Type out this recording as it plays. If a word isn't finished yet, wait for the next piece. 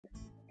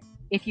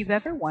If you've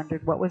ever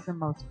wondered what was the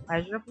most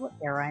pleasurable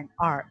era in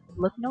art,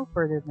 look no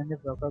further than the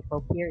Rococo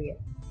period.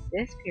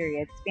 This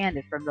period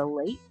spanned from the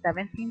late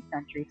 17th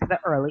century to the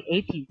early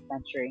 18th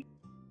century.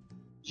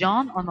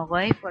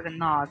 Jean-Honoré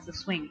Fragonard's The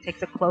Swing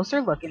takes a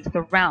closer look into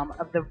the realm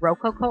of the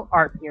Rococo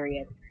art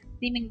period.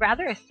 Seeming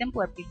rather a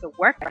simpler piece of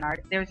work in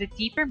art, there is a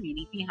deeper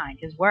meaning behind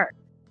his work.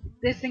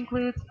 This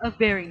includes a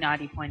very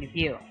naughty point of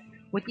view.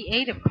 With the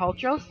aid of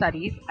cultural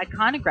studies,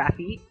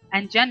 iconography,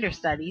 and gender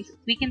studies,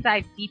 we can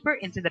dive deeper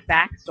into the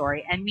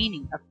backstory and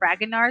meaning of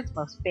Fragonard's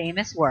most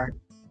famous work.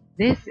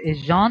 This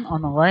is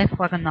Jean-Honoré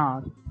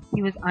Fragonard.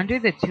 He was under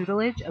the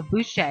tutelage of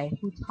Boucher,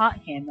 who taught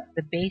him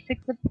the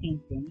basics of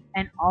painting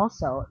and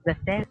also the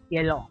Fête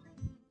Galante.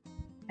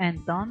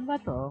 And Don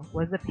Watteau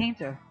was the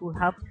painter who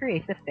helped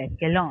create the Fête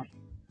Galante.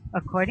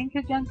 According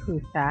to Jan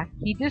Cusack,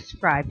 he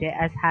described it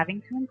as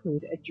having to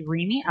include a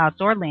dreamy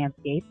outdoor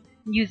landscape,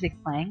 music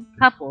playing,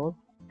 couples,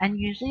 and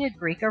usually a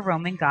Greek or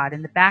Roman god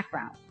in the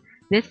background.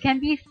 This can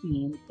be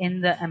seen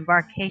in the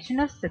Embarcation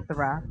of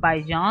Cythera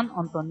by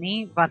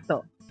Jean-Antoine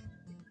Watteau.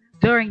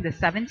 During the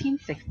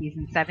 1760s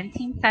and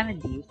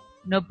 1770s,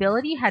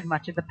 nobility had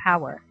much of the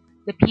power.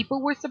 The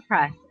people were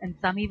suppressed and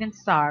some even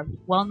starved,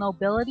 while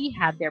nobility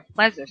had their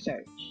pleasure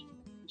search.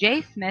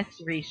 J.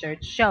 Smith's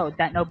research showed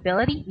that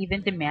nobility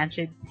even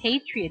demanded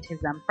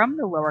patriotism from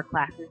the lower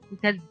classes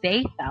because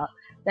they felt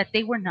that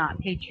they were not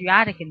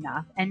patriotic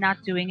enough and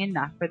not doing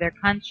enough for their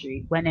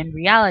country, when in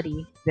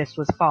reality, this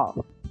was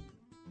false.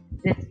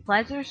 This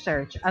pleasure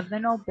search of the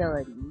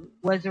nobility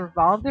was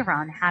revolved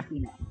around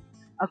happiness.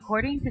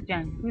 According to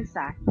Jan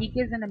Cusack, he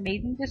gives an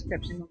amazing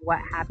description of what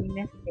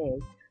happiness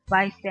is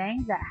by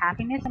saying that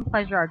happiness and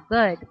pleasure are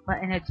good,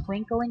 but in a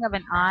twinkling of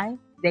an eye,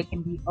 they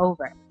can be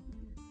over.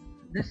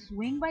 The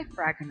Swing by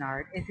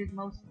Fragonard is his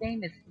most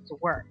famous piece of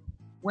work.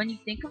 When you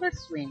think of a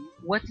swing,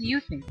 what do you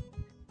think?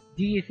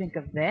 Do you think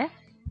of this?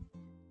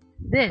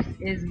 This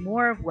is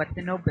more of what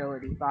the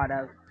nobility thought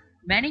of.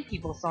 Many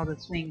people saw the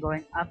swing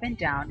going up and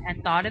down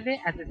and thought of it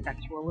as a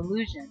sexual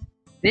illusion.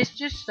 This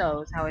just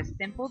shows how a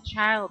simple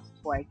child's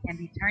toy can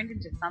be turned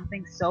into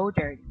something so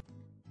dirty.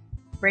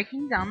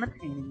 Breaking down the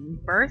painting,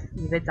 we first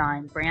see the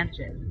dying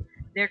branches.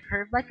 They're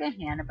curved like a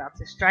hand about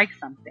to strike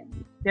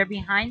something. They're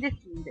behind the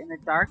scenes in the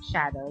dark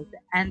shadows,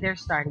 and they're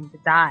starting to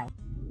die.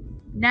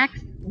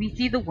 Next, we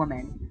see the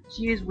woman.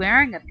 She is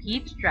wearing a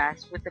peach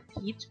dress with a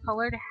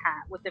peach-colored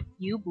hat with a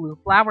few blue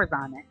flowers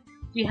on it.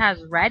 She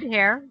has red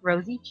hair,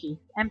 rosy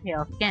cheeks, and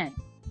pale skin.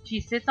 She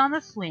sits on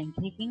the swing,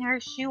 taking her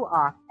shoe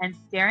off and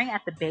staring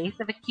at the base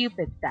of a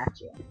Cupid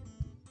statue.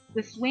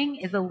 The swing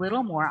is a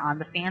little more on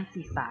the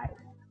fancy side.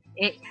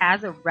 It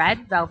has a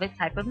red velvet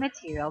type of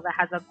material that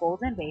has a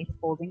golden base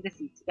holding the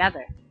seat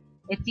together.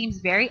 It seems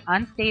very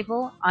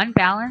unstable,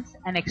 unbalanced,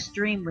 and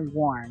extremely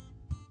worn.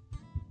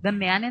 The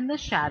man in the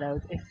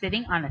shadows is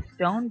sitting on a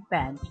stone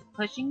bench,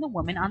 pushing the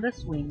woman on the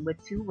swing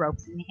with two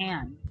ropes in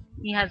hand.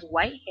 He has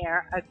white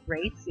hair, a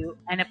gray suit,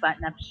 and a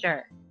button-up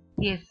shirt.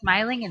 He is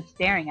smiling and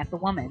staring at the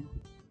woman.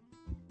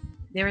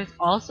 There is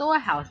also a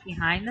house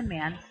behind the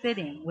man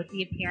sitting with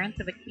the appearance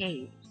of a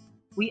cage.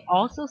 We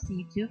also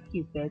see two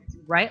cupids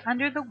right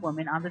under the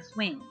woman on the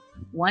swing.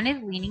 One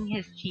is leaning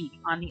his cheek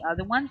on the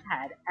other one's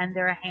head, and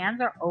their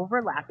hands are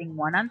overlapping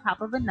one on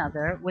top of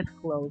another with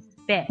closed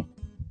fists.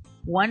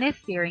 One is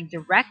staring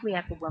directly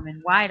at the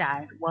woman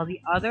wide-eyed, while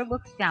the other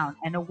looks down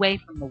and away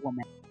from the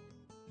woman.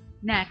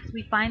 Next,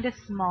 we find a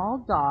small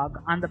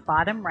dog on the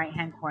bottom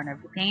right-hand corner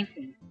of the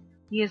painting.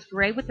 He is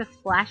gray with a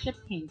splash of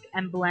pink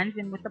and blends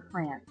in with the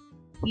plants.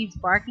 He's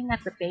barking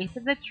at the base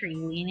of the tree,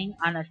 leaning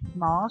on a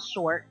small,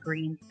 short,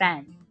 green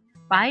fence.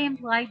 By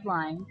implied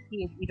lines,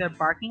 he is either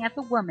barking at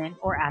the woman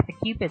or at the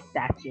Cupid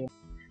statue.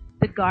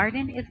 The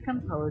garden is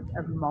composed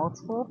of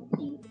multiple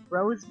pink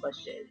rose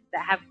bushes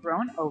that have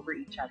grown over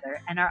each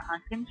other and are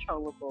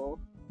uncontrollable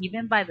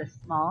even by the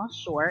small,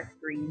 short,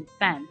 green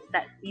fence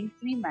that seems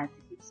to be meant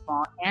to keep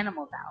small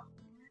animals out.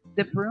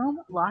 The broom,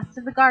 lost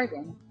to the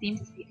garden,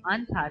 seems to be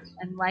untouched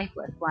and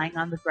lifeless lying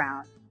on the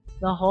ground.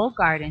 The whole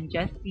garden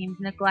just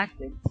seems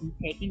neglected to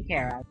be taken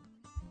care of.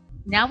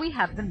 Now we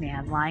have the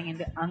man lying in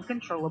the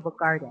uncontrollable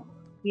garden.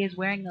 He is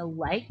wearing a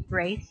light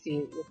gray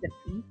suit with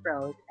a pink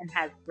rose and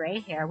has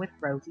gray hair with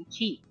rosy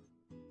cheeks.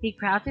 He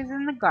crouches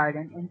in the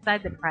garden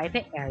inside the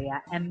private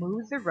area and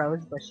moves the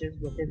rose bushes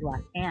with his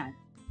left hand.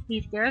 He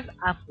stares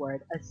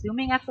upward,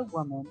 assuming at the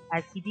woman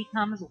as he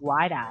becomes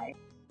wide-eyed.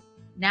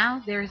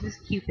 Now there is this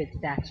Cupid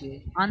statue.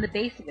 On the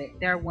base of it,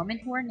 there are women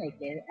who are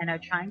naked and are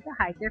trying to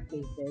hide their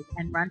faces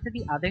and run to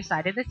the other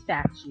side of the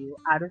statue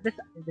out of the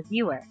sight of the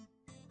viewer.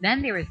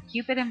 Then there is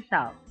Cupid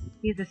himself.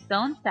 He is a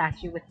stone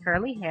statue with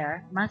curly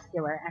hair,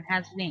 muscular, and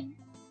has wings.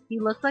 He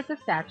looks like the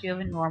statue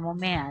of a normal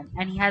man,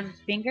 and he has his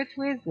finger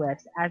to his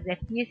lips as if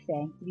he is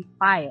saying to be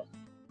quiet.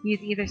 He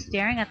is either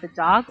staring at the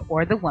dog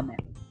or the woman.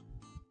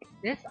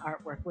 This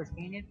artwork was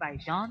painted by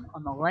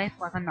Jean-Honoré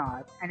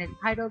Fragonard and is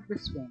titled The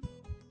Swing.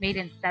 Made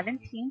in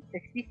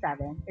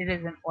 1767, it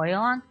is an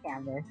oil-on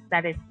canvas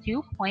that is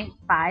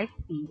 2.5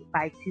 feet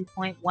by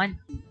 2.1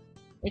 feet.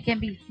 It can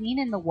be seen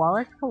in the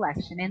Wallace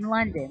Collection in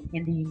London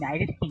in the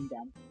United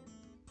Kingdom.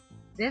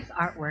 This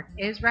artwork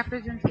is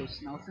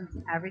representational since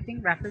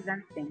everything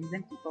represents things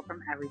and people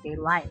from everyday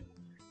life.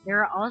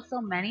 There are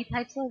also many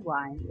types of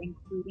lines,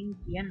 including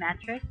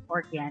geometric,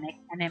 organic,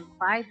 and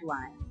implied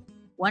lines.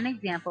 One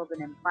example of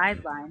an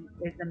implied line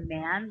is a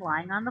man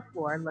lying on the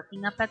floor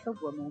looking up at the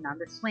woman on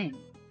the swing.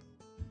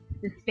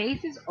 The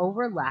space is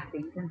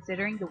overlapping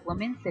considering the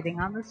woman sitting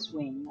on the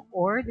swing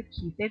or the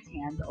Cupid's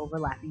hands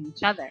overlapping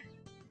each other.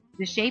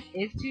 The shape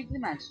is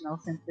two-dimensional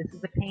since this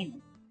is a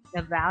painting.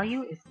 The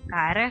value is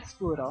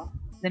chiaroscuro.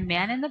 The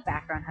man in the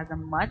background has a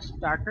much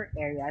darker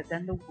area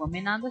than the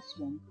woman on the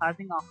swing,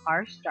 causing a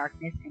harsh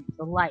darkness into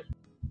the light.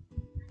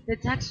 The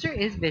texture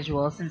is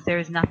visual since there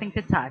is nothing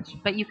to touch,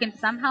 but you can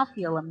somehow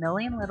feel a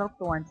million little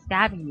thorns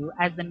stabbing you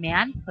as the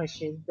man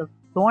pushes the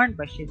thorn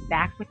bushes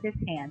back with his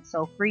hand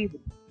so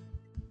freely.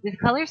 The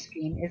color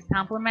scheme is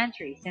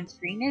complementary since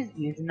green is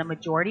used in the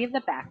majority of the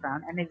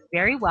background and is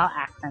very well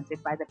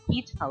accented by the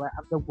peach color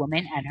of the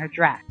woman and her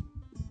dress.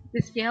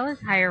 The scale is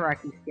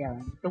hierarchy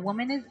scaling. The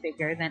woman is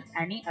bigger than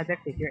any other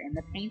figure in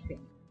the painting.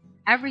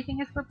 Everything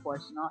is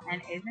proportional and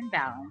is in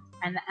balance,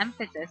 and the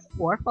emphasis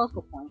or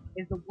focal point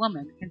is the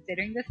woman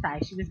considering the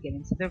size she was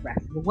given to the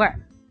rest of the work.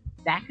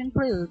 That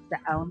concludes the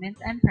elements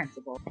and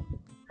principles.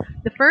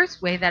 The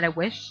first way that I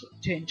wish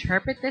to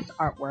interpret this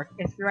artwork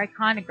is through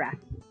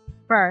iconography.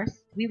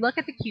 First, we look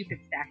at the Cupid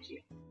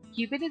statue.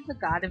 Cupid is the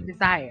god of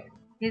desire.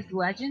 His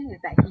legend is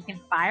that he can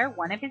fire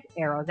one of his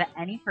arrows at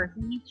any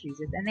person he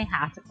chooses and they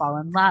have to fall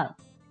in love.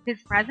 His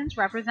presence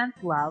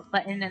represents love,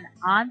 but in an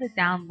on the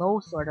down low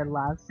sort of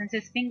love since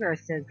his finger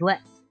is to his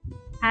lips.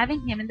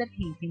 Having him in the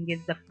painting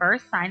gives the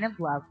first sign of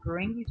love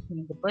growing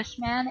between the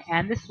bushman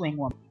and the swing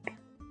woman.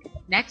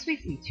 Next we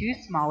see two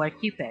smaller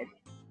Cupids.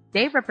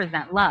 They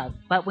represent love,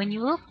 but when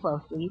you look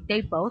closely,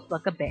 they both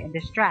look a bit in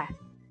distress.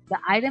 The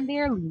item they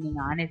are leaning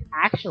on is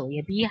actually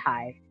a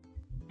beehive.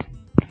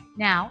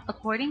 Now,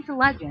 according to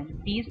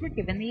legend, bees were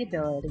given the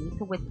ability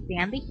to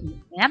withstand the heat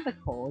and the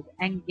cold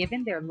and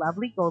given their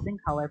lovely golden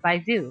color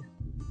by Zeus.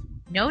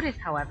 Notice,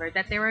 however,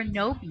 that there are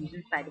no bees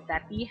inside of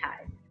that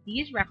beehive.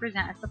 Bees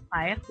represent a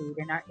supply of food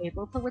and are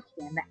able to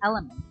withstand the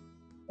elements.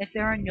 If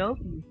there are no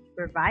bees to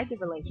provide the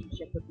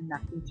relationship with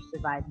enough food to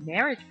survive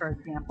marriage, for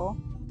example,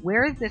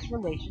 where is this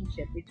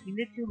relationship between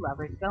the two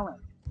lovers going?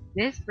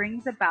 This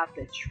brings about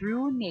the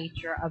true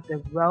nature of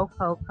the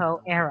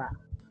Rococo era.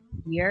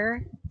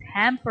 Here,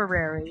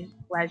 temporary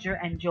pleasure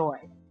and joy.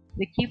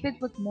 The Cupids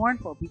look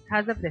mournful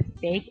because of this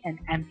fake and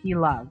empty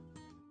love.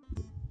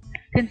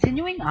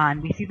 Continuing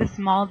on, we see the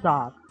small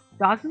dog.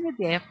 Dogs in the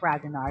day of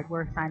Fragonard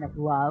were a sign of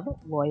love,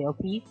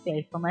 loyalty,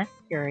 faithfulness,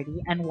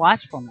 purity, and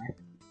watchfulness.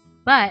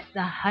 But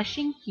the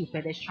hushing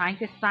Cupid is trying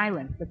to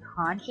silence the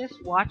conscious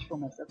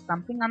watchfulness of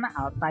something on the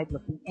outside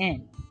looking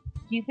in.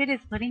 Cupid is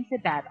putting to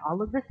bed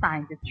all of the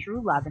signs of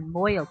true love and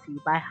loyalty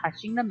by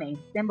hushing the main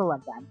symbol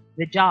of them,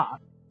 the dog.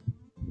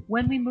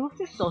 When we move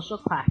to social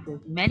classes,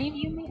 many of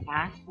you may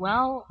ask,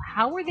 well,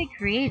 how were they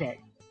created?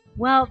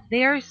 Well,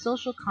 they are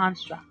social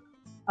constructs.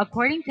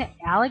 According to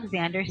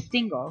Alexander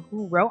Stingel,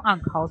 who wrote on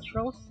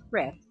cultural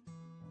scripts,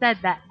 said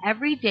that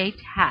everyday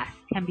tasks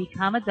can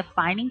become a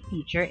defining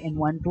feature in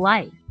one's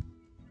life.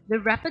 The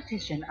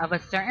repetition of a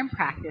certain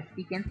practice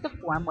begins to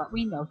form what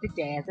we know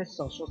today as a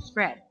social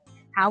script.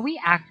 How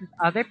we act with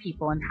other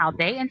people and how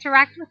they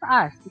interact with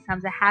us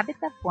becomes a habit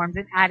that forms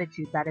an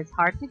attitude that is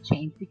hard to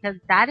change because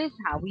that is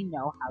how we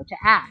know how to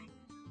act.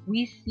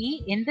 We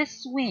see in the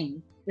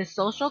swing the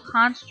social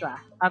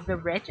construct of the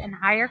rich and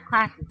higher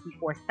classes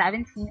before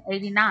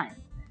 1789.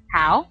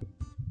 How?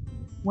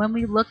 When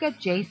we look at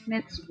J.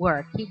 Smith's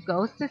work, he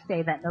goes to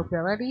say that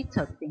nobility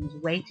took things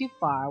way too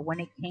far when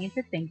it came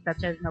to things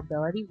such as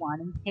nobility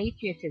wanting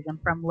patriotism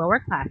from lower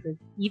classes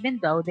even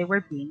though they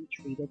were being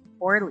treated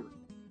poorly.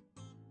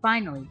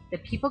 Finally, the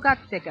people got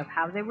sick of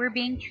how they were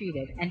being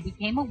treated and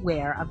became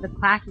aware of the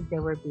classes they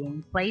were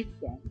being placed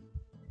in.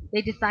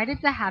 They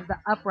decided to have the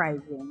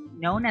uprising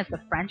known as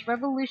the French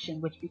Revolution,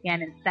 which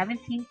began in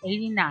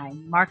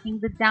 1789, marking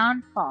the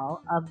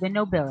downfall of the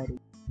nobility.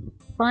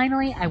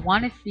 Finally, I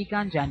want to speak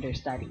on gender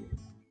studies.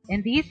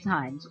 In these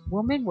times,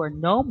 women were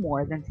no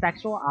more than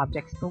sexual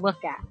objects to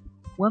look at.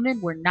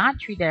 Women were not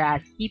treated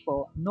as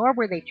people, nor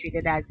were they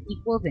treated as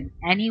equals in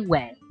any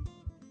way.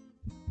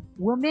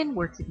 Women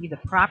were to be the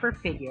proper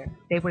figure.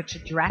 They were to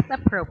dress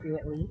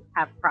appropriately,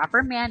 have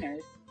proper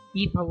manners,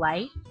 be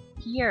polite,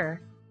 pure,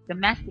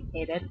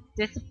 domesticated,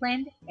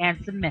 disciplined,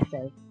 and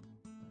submissive.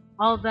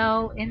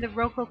 Although in the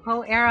Rococo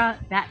era,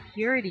 that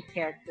purity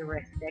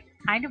characteristic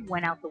kind of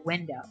went out the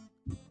window.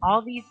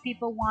 All these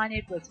people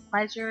wanted was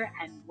pleasure,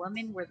 and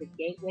women were the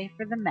gateway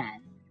for the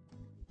men.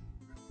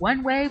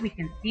 One way we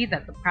can see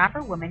that the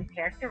proper woman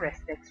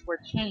characteristics were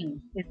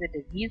changed is the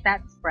disease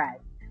that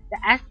spread. The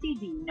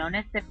STD, known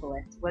as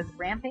syphilis, was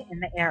rampant in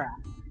the era.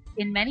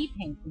 In many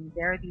paintings,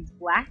 there are these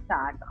black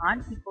dots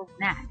on people's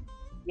necks.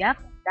 Yep,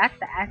 that's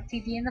the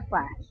STD in the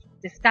flesh.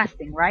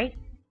 Disgusting, right?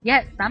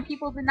 Yet, some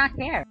people did not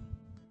care.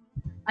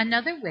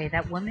 Another way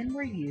that women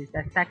were used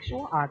as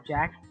sexual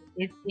objects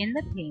is in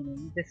the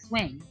painting, The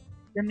Swing.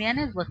 The man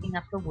is looking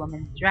up the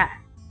woman's dress.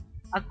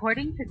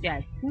 According to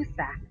Jed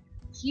Cusack,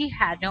 she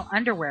had no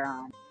underwear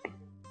on.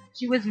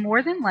 She was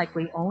more than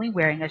likely only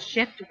wearing a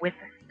shift-width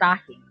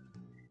stocking.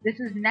 This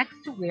is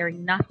next to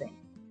wearing nothing.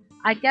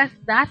 I guess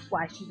that's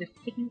why she was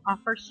taking off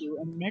her shoe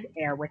in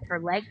mid-air with her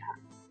leg up.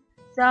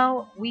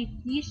 So, we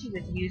see she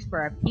was used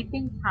for a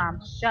peeping Tom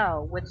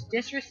show which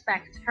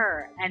disrespects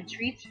her and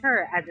treats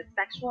her as a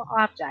sexual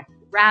object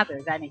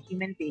rather than a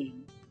human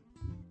being.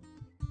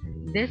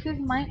 This is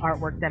my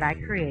artwork that I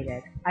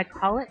created. I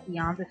call it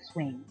Beyond the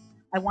Swing.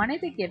 I wanted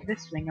to give the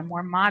swing a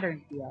more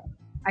modern feel.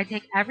 I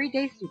take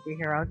everyday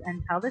superheroes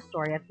and tell the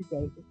story of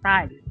today's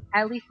society,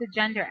 at least the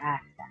gender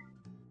aspect.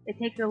 It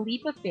takes a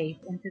leap of faith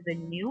into the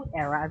new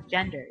era of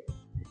genders.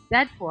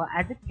 Deadpool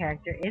as a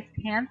character is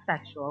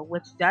pansexual,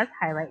 which does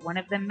highlight one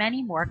of the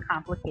many more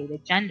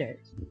complicated genders.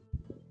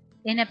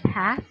 In a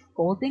past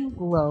Golden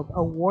Globe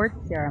award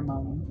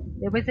ceremony,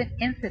 there was an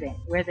incident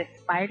where the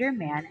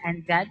Spider-Man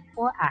and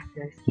Deadpool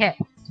actors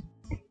kissed.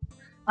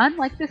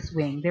 Unlike the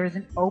swing, there is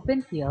an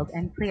open field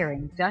and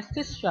clearing just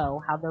to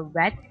show how the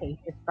red tape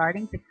is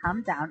starting to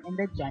come down in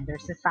the gender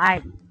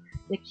society.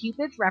 The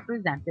cupids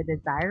represent the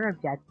desire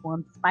of Deadpool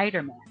and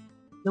Spider-Man.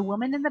 The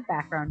woman in the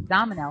background,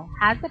 Domino,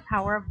 has the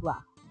power of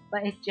luck,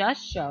 but it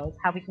just shows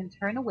how we can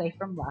turn away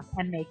from luck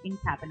and make things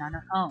happen on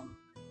our own.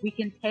 We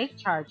can take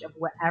charge of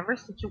whatever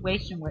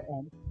situation we're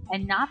in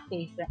and not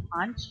base it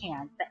on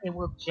chance that it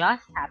will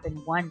just happen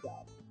one day.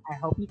 I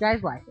hope you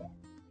guys like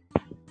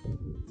it.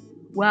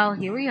 Well,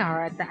 here we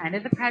are at the end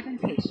of the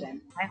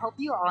presentation. I hope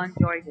you all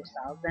enjoyed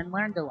yourselves and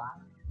learned a lot.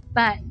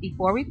 But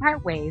before we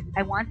part ways,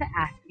 I want to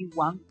ask you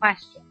one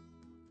question.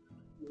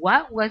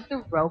 What was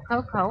the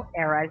Rococo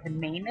era's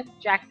main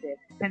objective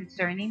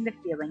concerning the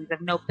feelings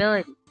of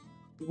nobility?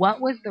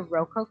 What was the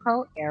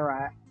Rococo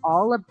era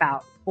all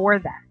about for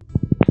them?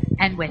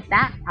 And with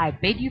that, I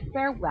bid you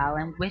farewell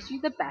and wish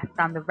you the best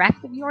on the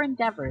rest of your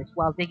endeavors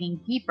while digging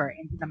deeper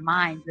into the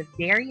minds of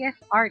various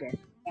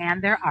artists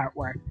and their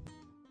artwork.